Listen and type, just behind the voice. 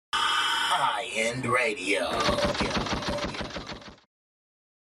High-End Radio.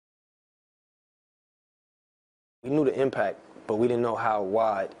 We knew the impact, but we didn't know how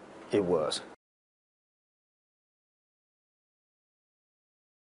wide it was.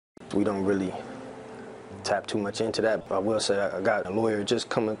 We don't really tap too much into that. I will say I got a lawyer just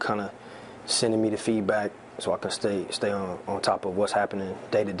coming, kind of sending me the feedback so I can stay on top of what's happening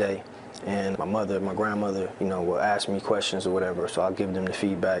day to day. And my grandmother, will ask me questions or whatever, so I'll give them the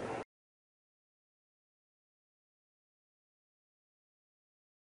feedback.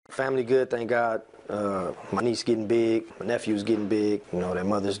 Family good, thank God. My niece getting big, my nephew's getting big. Their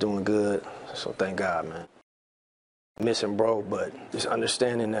mother's doing good, so thank God, man. Missing bro, but just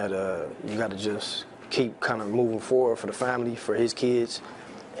understanding that you got to just keep kind of moving forward for the family, for his kids,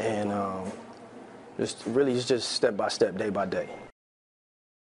 and just step by step, day by day.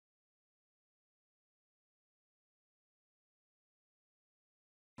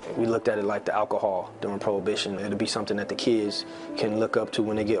 We looked at it like the alcohol during Prohibition. It'll be something that the kids can look up to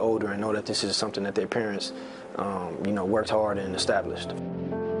when they get older and know that this is something that their parents, worked hard and established.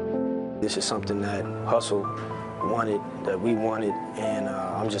 This is something that Hustle wanted, that we wanted, and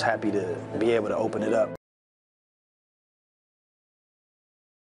I'm just happy to be able to open it up.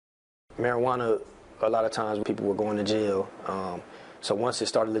 Marijuana, a lot of times people were going to jail. So once it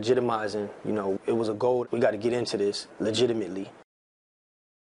started legitimizing, it was a goal. We got to get into this legitimately.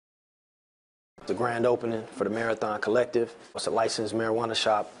 The grand opening for the Marathon Collective. It's a licensed marijuana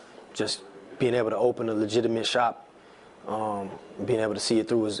shop. Just being able to open a legitimate shop, being able to see it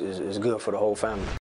through is good for the whole family.